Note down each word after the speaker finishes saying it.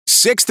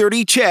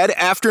6:30 CHED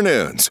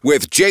Afternoons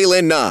with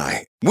Jaylen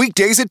Nye.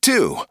 Weekdays at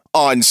 2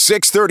 on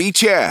 6:30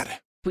 CHED.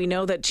 We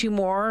know that two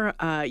more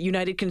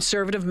United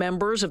Conservative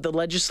members of the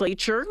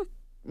legislature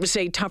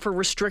say tougher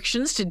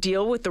restrictions to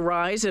deal with the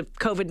rise of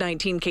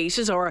COVID-19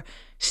 cases are a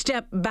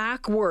step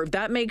backward.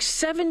 That makes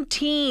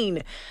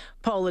 17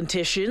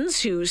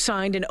 politicians who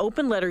signed an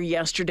open letter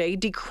yesterday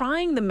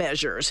decrying the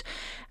measures.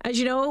 As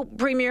you know,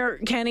 Premier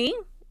Kenney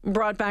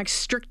brought back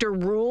stricter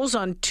rules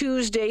on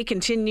Tuesday,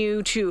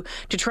 continue to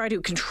try to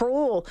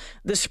control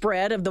the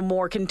spread of the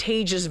more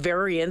contagious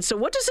variants. So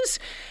what does this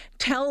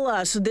tell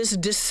us, this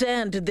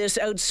dissent, this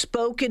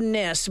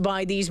outspokenness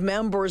by these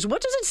members?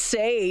 What does it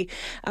say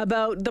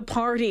about the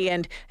party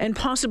and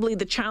possibly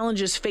the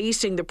challenges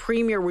facing the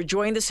Premier? We're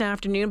joined this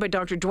afternoon by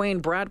Dr.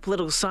 Dwayne Bratt,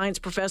 political science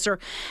professor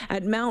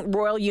at Mount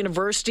Royal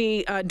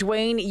University.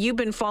 Dwayne, you've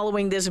been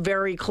following this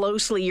very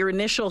closely. Your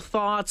initial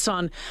thoughts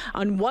on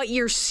what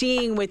you're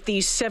seeing with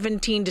these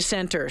 17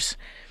 dissenters?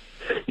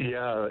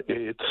 Yeah,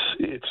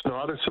 it's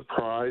not a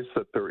surprise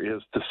that there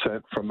is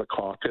dissent from the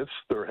caucus.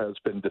 There has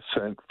been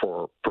dissent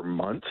for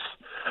months,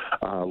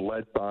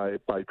 led by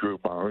Drew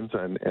Barnes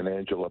and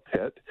Angela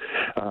Pitt.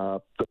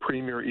 The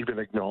Premier even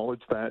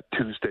acknowledged that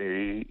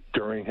Tuesday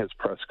during his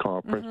press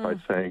conference by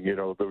saying,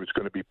 there was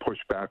going to be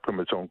pushback from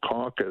his own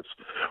caucus.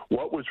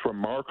 What was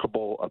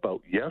remarkable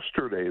about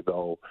yesterday,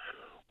 though,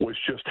 was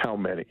just how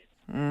many.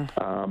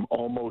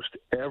 Almost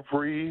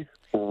every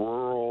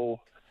rural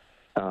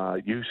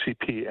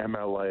UCP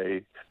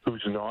MLA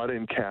who's not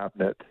in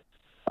cabinet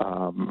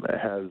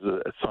has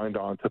signed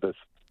on to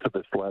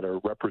this letter,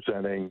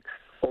 representing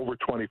over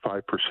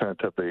 25%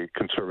 of the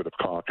Conservative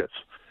caucus.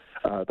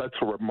 That's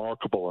a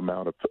remarkable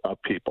amount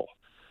of people,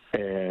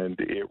 and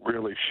it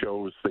really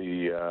shows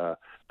the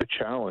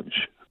challenge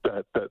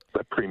that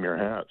the Premier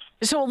has.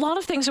 So a lot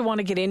of things I want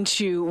to get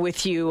into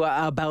with you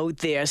about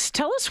this.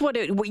 Tell us what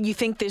you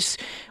think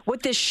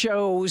what this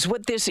shows,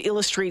 what this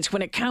illustrates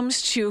when it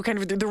comes to kind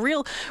of the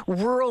real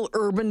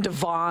rural-urban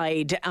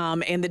divide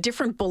and the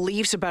different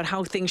beliefs about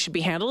how things should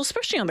be handled,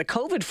 especially on the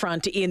COVID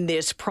front in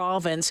this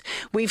province.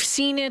 We've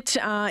seen it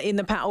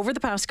over the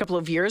past couple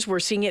of years. We're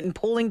seeing it in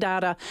polling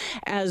data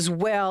as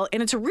well,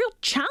 and it's a real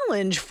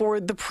challenge for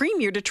the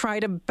Premier to try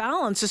to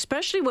balance,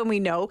 especially when we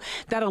know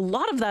that a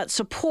lot of that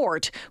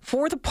support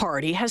for the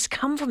party has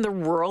come from the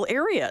rural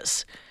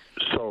areas.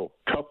 So,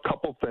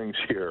 couple things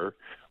here.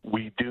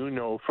 We do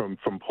know from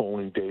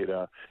polling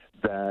data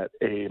that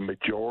a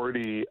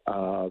majority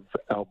of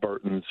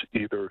Albertans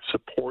either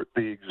support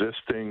the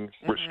existing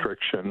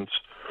restrictions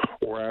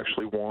or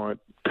actually want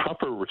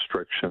tougher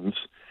restrictions,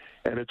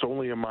 and it's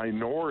only a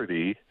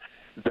minority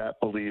that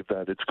believe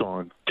that it's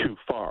gone too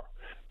far.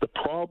 The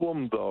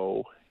problem,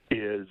 though,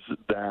 is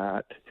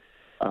that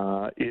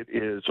it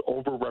is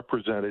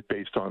overrepresented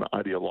based on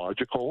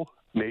ideological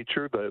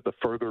nature. The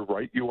further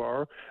right you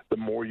are, the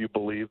more you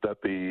believe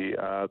that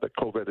that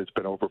COVID has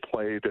been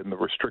overplayed and the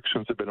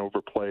restrictions have been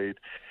overplayed,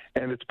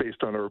 and it's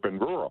based on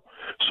urban-rural.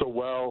 So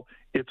while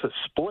it's a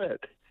split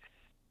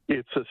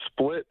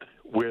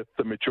with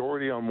the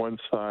majority on one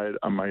side,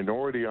 a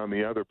minority on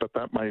the other, but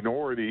that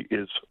minority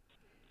is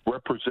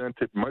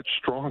represented much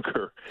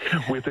stronger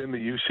within the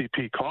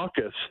UCP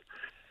caucus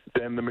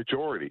than the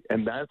majority,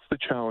 and that's the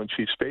challenge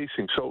he's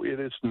facing. So it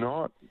is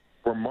not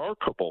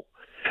remarkable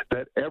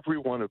that every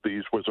one of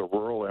these was a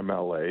rural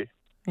MLA.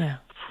 Yeah.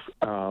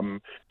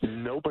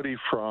 Nobody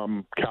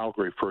from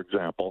Calgary, for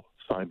example,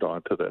 signed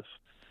on to this.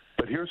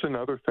 But here's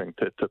another thing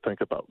to think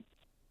about.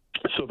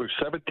 So there's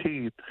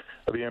 17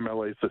 of the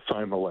MLAs that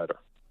signed the letter.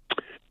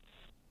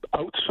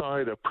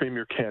 Outside of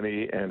Premier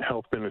Kenney and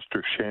Health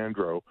Minister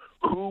Shandro,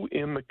 who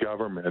in the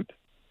government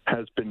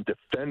has been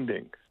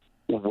defending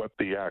what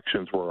the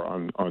actions were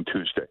on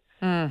Tuesday?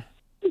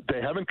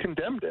 They haven't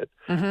condemned it,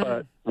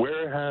 but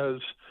where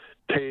has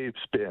Taves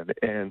been,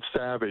 and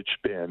Savage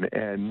been,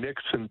 and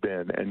Nixon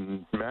been,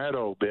 and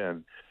Maddow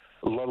been,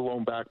 let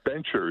alone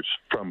backbenchers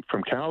from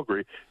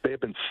Calgary? They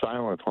have been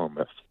silent on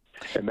this.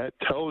 And that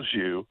tells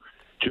you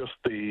just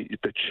the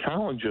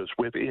challenges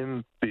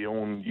within the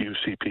own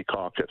UCP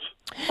caucus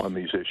on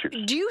these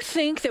issues. Do you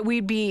think that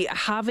we'd be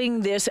having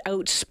this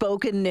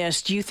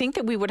outspokenness? Do you think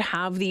that we would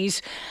have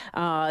these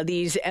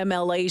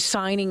MLAs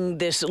signing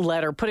this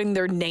letter, putting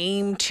their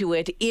name to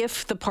it,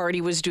 if the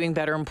party was doing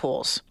better in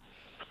polls?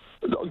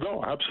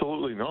 No,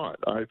 absolutely not.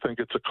 I think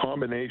it's a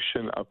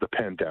combination of the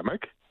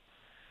pandemic,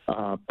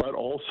 but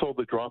also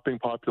the dropping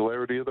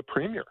popularity of the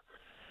Premier.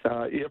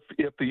 If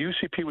the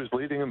UCP was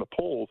leading in the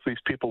polls, these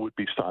people would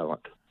be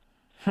silent.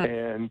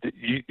 And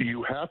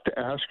you have to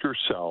ask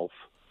yourself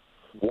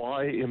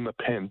why in the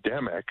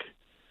pandemic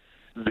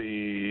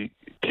the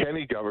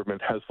Kenney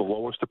government has the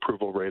lowest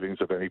approval ratings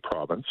of any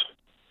province,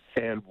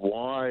 and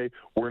why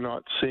we're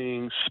not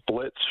seeing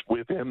splits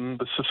within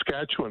the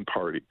Saskatchewan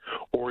Party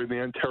or in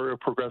the Ontario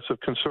Progressive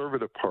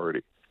Conservative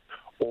Party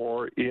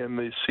or in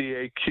the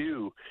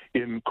CAQ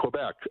in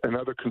Quebec,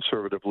 another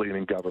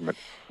conservative-leaning government.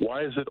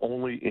 Why is it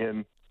only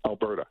in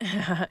Alberta.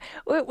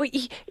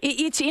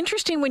 It's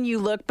interesting when you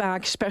look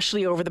back,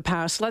 especially over the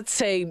past, let's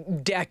say,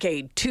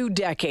 decade, 2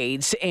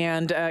 decades,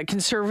 and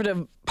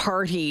Conservative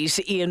parties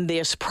in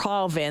this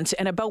province,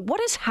 and about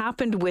what has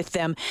happened with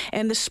them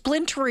and the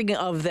splintering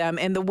of them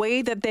and the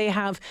way that they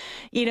have,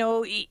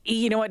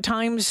 at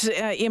times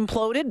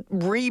imploded,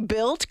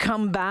 rebuilt,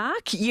 come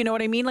back. You know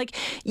what I mean?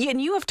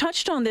 And you have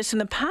touched on this in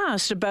the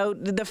past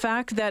about the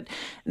fact that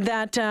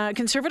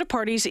Conservative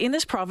parties in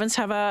this province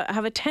have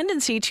a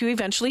tendency to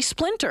eventually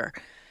splinter.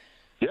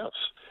 Yes,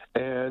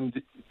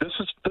 and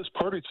this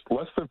party's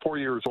less than 4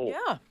 years old.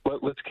 Yeah.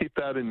 Let's keep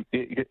that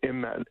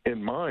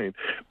in mind.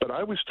 But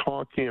I was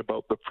talking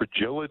about the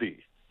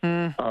fragility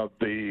of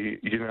the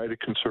United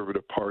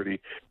Conservative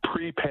Party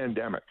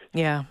pre-pandemic.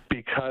 Yeah.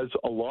 Because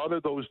a lot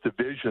of those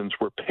divisions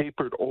were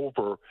papered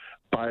over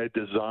by a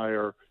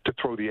desire to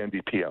throw the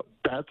NDP out.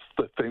 That's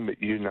the thing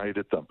that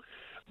united them.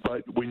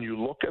 But when you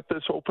look at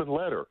this open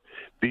letter,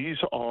 these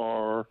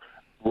are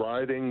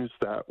ridings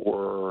that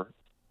were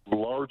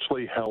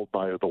largely held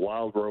by the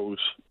Wildrose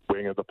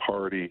wing of the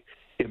party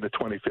in the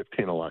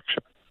 2015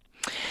 election.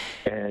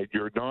 And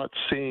you're not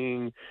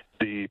seeing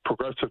the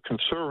progressive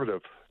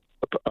conservative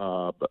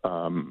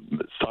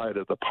side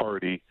of the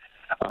party,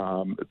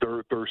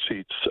 their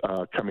seats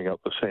coming out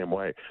the same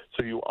way.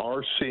 So you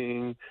are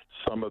seeing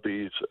some of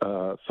these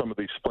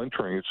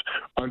splinterings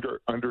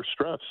under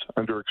stress,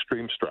 under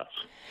extreme stress.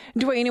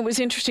 Dwayne, it was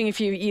interesting if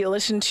you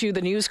listened to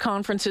the news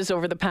conferences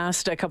over the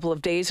past couple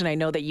of days, and I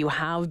know that you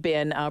have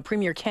been.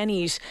 Premier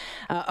Kenney's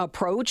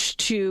approach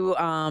to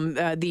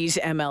these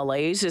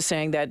MLAs is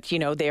saying that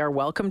they are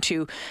welcome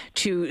to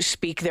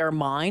speak their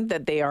mind,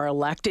 that they are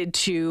elected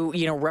to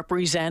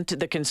represent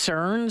the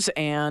concerns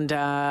and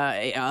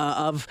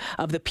of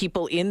the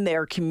people in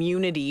their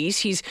communities.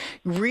 He's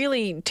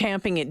really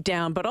tamping it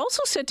down, but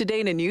also said today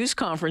in a news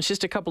conference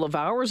just a couple of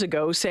hours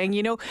ago, saying,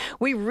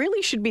 we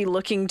really should be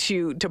looking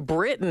to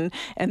Britain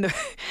and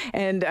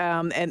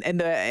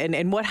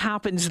what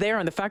happens there,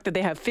 and the fact that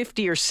they have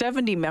 50 or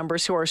 70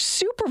 members who are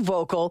super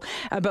vocal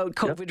about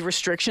COVID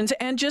restrictions,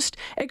 and just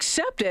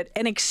accept it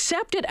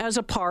as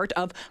a part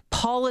of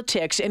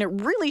politics. And it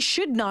really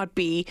should not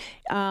be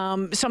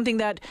something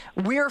that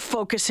we're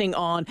focusing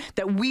on,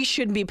 that we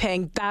shouldn't be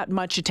paying that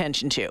much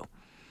attention to.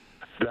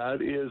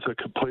 That is a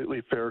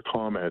completely fair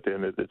comment,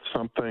 and it's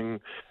something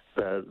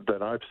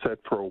that I've said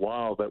for a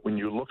while, that when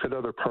you look at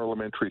other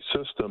parliamentary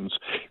systems,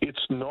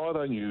 it's not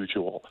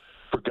unusual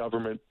for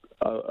government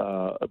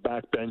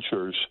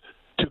backbenchers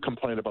to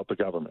complain about the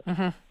government.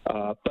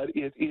 But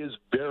it is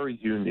very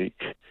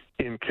unique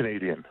in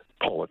Canadian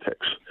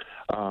politics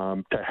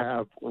to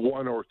have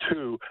one or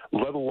two,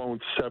 let alone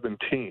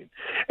 17.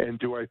 And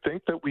do I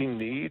think that we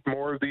need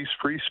more of these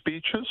free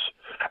speeches?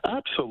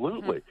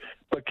 Absolutely.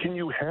 But can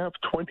you have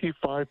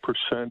 25%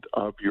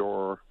 of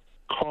your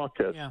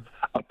caucus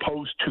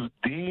opposed to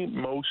the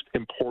most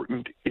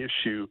important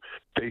issue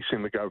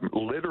facing the government,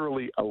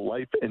 literally a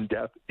life and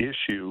death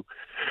issue?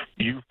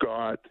 You've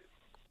got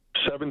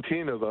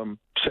 17 of them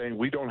saying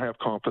we don't have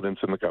confidence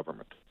in the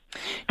government.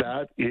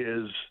 That's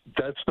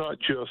not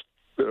just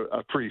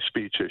a free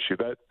speech issue.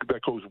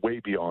 That goes way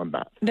beyond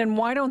that. Then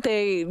why don't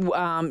they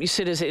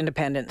sit as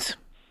independents?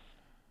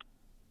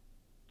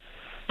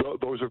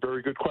 Those are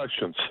very good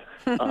questions.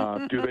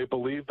 Do they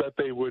believe that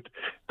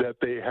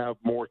they have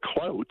more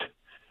clout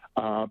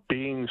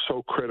being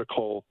so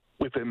critical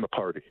within the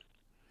party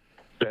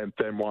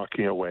than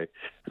walking away?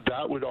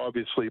 That would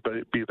obviously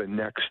be the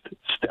next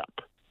step.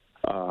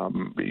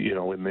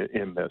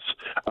 In this,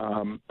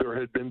 there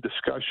had been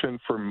discussion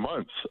for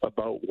months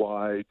about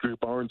why Drew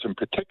Barnes, in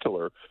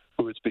particular,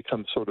 who has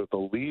become sort of the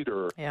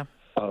leader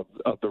of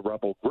the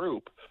rebel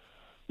group,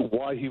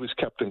 why he was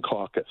kept in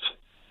caucus.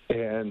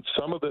 And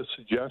some of the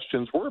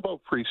suggestions were about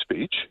free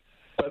speech,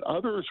 but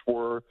others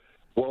were,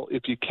 well,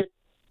 if you kick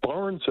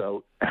Barnes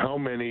out, how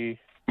many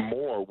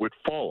more would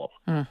follow?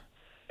 And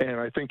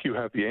I think you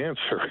have the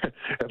answer.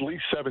 At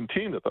least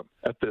 17 of them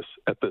at this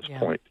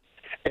point.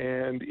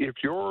 And if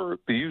you're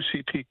the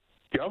UCP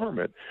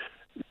government,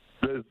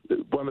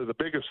 one of the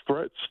biggest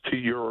threats to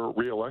your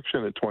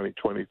reelection in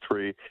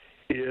 2023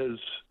 is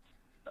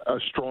a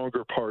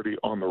stronger party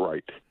on the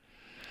right.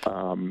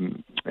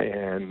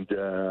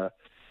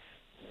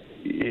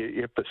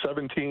 If the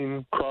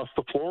 17 cross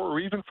the floor, or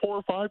even 4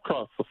 or 5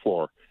 cross the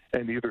floor,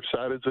 and either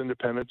sat as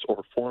independents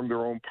or formed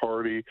their own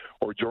party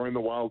or joined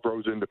the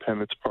Wildrose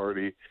Independence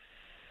Party,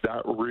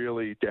 that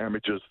really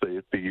damages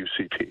the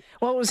UCP.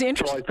 Well, it was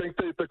interesting. So I think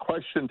the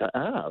question to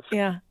ask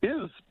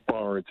is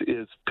Barnes,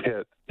 is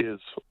Pitt, is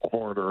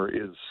Horner,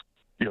 is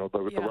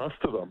the rest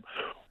of them,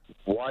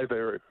 why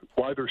they're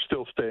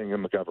still staying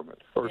in the government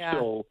or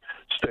still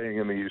staying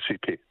in the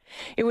UCP.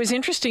 It was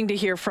interesting to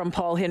hear from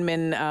Paul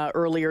Hinman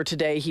earlier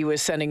today. He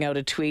was sending out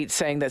a tweet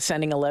saying that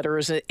sending a letter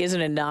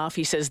isn't enough.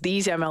 He says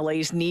these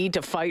MLAs need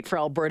to fight for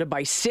Alberta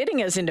by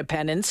sitting as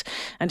independents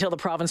until the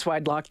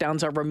province-wide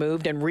lockdowns are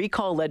removed and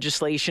recall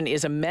legislation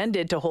is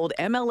amended to hold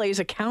MLAs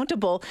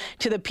accountable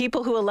to the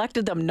people who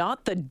elected them,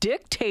 not the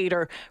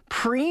dictator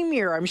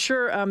premier. I'm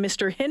sure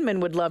Mr. Hinman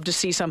would love to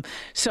see some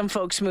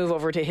folks move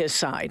over to his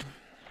side.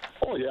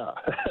 Oh, yeah,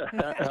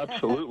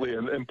 absolutely.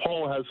 And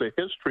Paul has a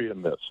history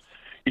in this.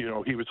 You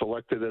know, he was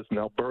elected as an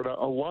Alberta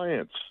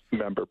Alliance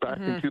member back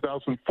in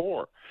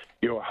 2004,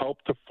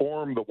 helped to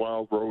form the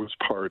Wild Rose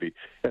Party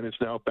and is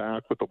now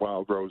back with the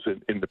Wild Rose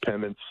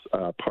Independence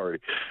Party.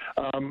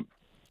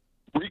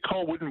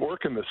 Recall wouldn't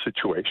work in this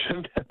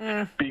situation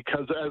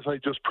because, as I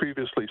just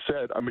previously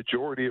said, a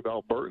majority of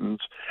Albertans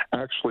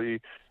actually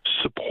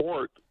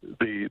support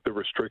the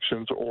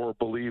restrictions or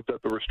believe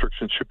that the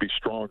restrictions should be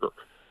stronger.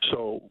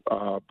 So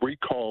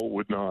recall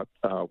would not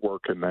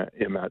work in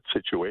that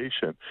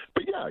situation.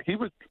 But yeah, he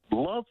would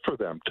love for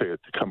them to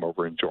come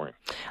over and join.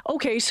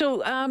 Okay,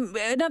 so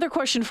another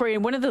question for you.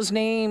 One of those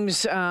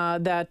names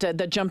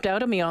that jumped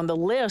out at me on the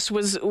list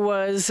was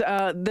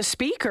the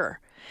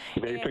Speaker.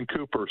 Nathan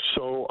Cooper.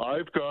 So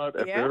I've got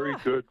a very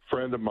good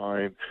friend of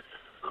mine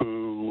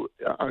who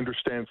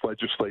understands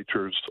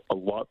legislatures a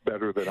lot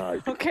better than I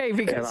do. Okay,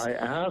 and I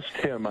asked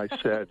him, I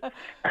said,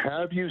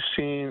 have you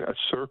seen a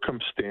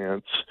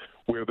circumstance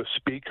where the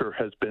Speaker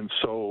has been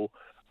so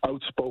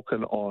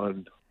outspoken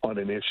on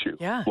an issue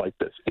like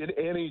this in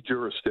any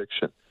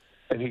jurisdiction?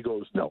 And he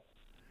goes, no.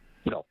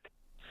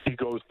 He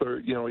goes,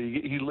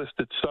 he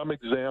listed some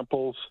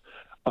examples,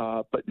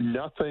 but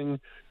nothing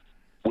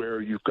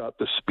where you've got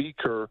the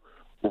Speaker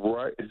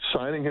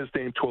signing his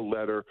name to a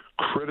letter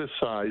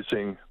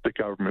criticizing the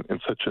government in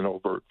such an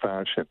overt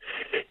fashion.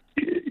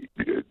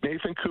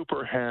 Nathan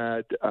Cooper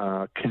had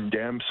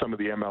condemned some of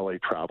the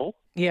MLA travel.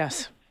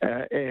 Yes.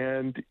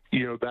 And,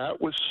 that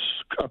was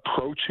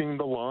approaching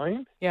the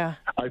line. Yeah.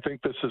 I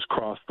think this has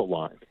crossed the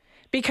line.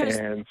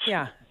 Because,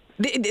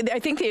 I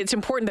think it's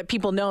important that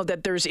people know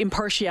that there's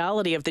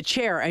impartiality of the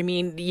chair. I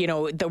mean,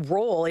 the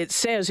role, it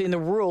says in the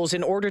rules,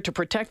 in order to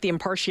protect the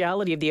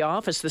impartiality of the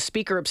office, the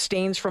Speaker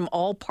abstains from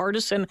all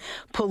partisan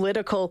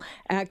political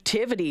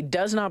activity,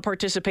 does not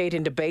participate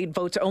in debate,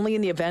 votes only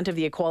in the event of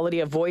the equality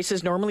of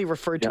voices, normally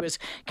referred to as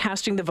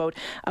casting the vote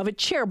of a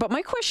chair. But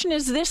my question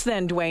is this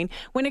then, Dwayne,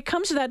 when it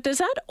comes to that, does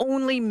that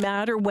only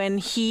matter when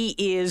he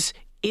is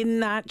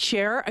in that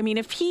chair? I mean,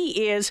 if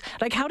he is,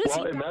 how does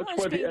he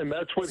balance and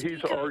that's what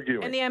he's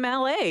arguing. And the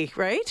MLA,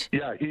 right?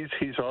 Yeah,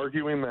 he's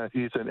arguing that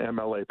he's an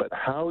MLA. But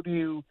how do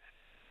you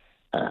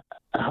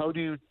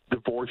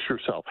divorce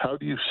yourself? How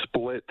do you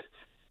split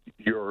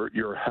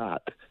your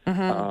hat?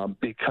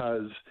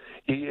 Because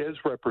he is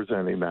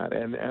representing that.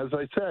 And as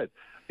I said,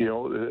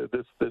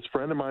 this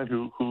friend of mine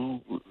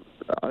who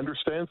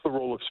understands the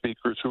role of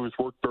speakers, who has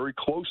worked very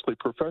closely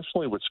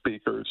professionally with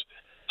speakers,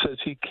 says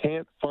he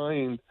can't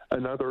find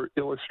another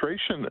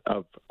illustration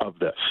of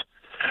this.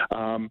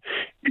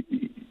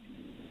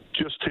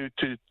 Just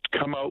to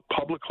come out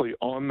publicly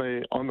on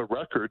the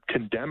record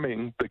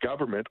condemning the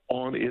government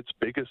on its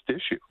biggest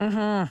issue.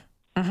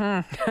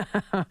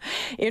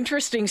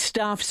 Interesting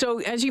stuff. So,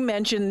 as you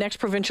mentioned, next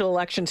provincial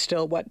election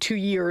still, 2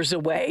 years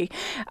away?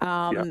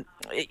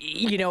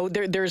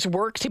 There's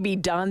work to be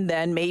done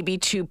then, maybe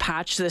to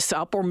patch this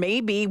up, or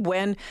maybe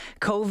when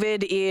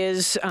COVID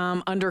is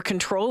under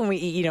control, and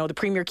the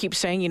Premier keeps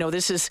saying,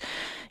 this is,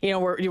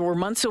 we're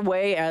months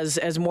away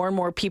as more and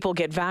more people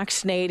get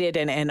vaccinated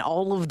and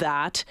all of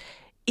that.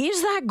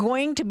 Is that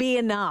going to be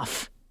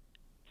enough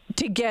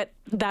to get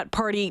that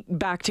party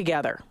back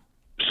together?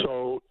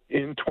 So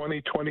in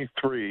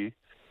 2023,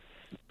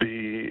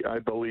 I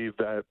believe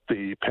that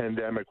the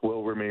pandemic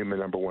will remain the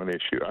number one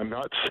issue. I'm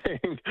not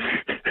saying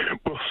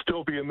we'll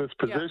still be in this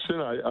position.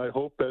 Yeah. I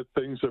hope that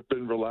things have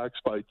been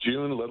relaxed by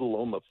June, let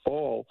alone the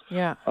fall.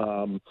 Yeah.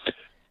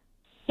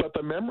 But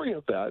the memory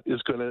of that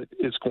is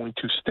going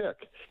to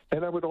stick.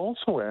 And I would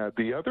also add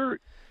the other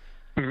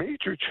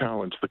major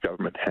challenge the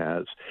government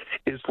has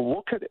is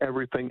look at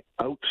everything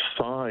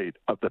outside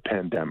of the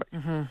pandemic,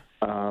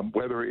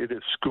 whether it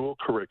is school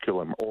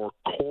curriculum or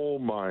coal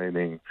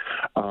mining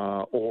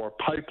or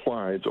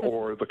pipelines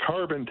or the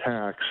carbon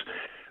tax.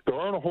 There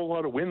aren't a whole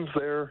lot of wins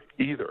there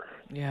either.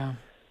 Yeah.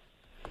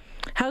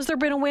 Has there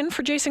been a win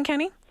for Jason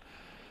Kenney?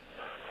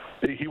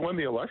 He won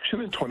the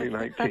election in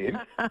 2019.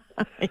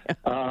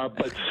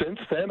 But since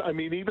then,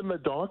 even the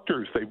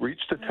doctors, they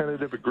reached a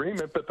tentative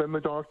agreement, but then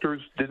the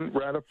doctors didn't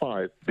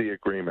ratify the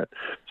agreement.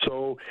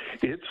 So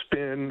it's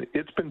been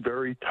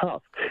very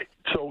tough.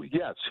 So,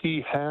 yes,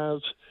 he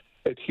has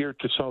adhered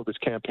to some of his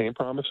campaign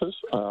promises,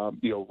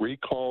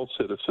 recall,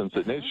 citizens'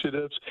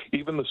 initiatives,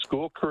 even the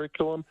school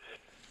curriculum.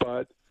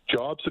 But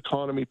jobs,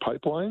 economy,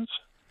 pipelines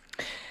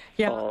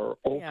are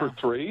 0 for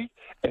 3,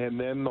 and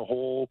then the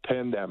whole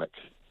pandemic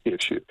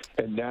issue,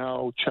 and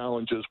now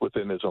challenges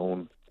within his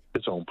own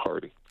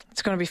party.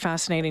 It's going to be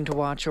fascinating to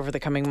watch over the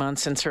coming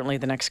months and certainly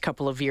the next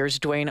couple of years.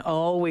 Dwayne,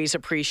 always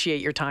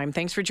appreciate your time.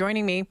 Thanks for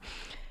joining me.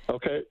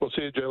 Okay, we'll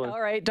see you, Jalen. All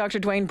right, Dr.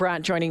 Dwayne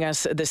Bratt joining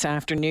us this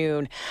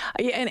afternoon.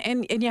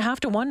 And you have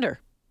to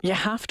wonder. You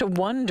have to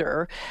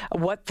wonder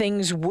what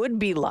things would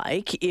be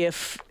like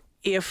if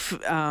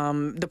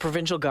the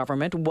provincial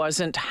government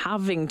wasn't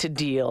having to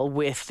deal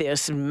with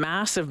this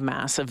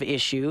massive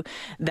issue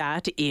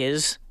that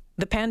is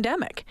the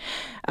pandemic.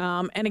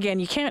 And again,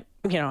 you can't,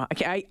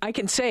 I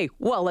can say,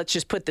 well, let's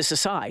just put this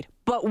aside.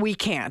 But we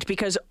can't,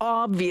 because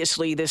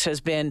obviously this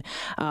has been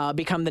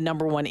become the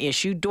number one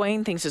issue.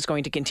 Dwayne thinks it's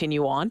going to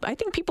continue on. I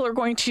think people are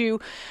going to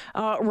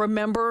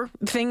remember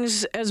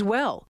things as well.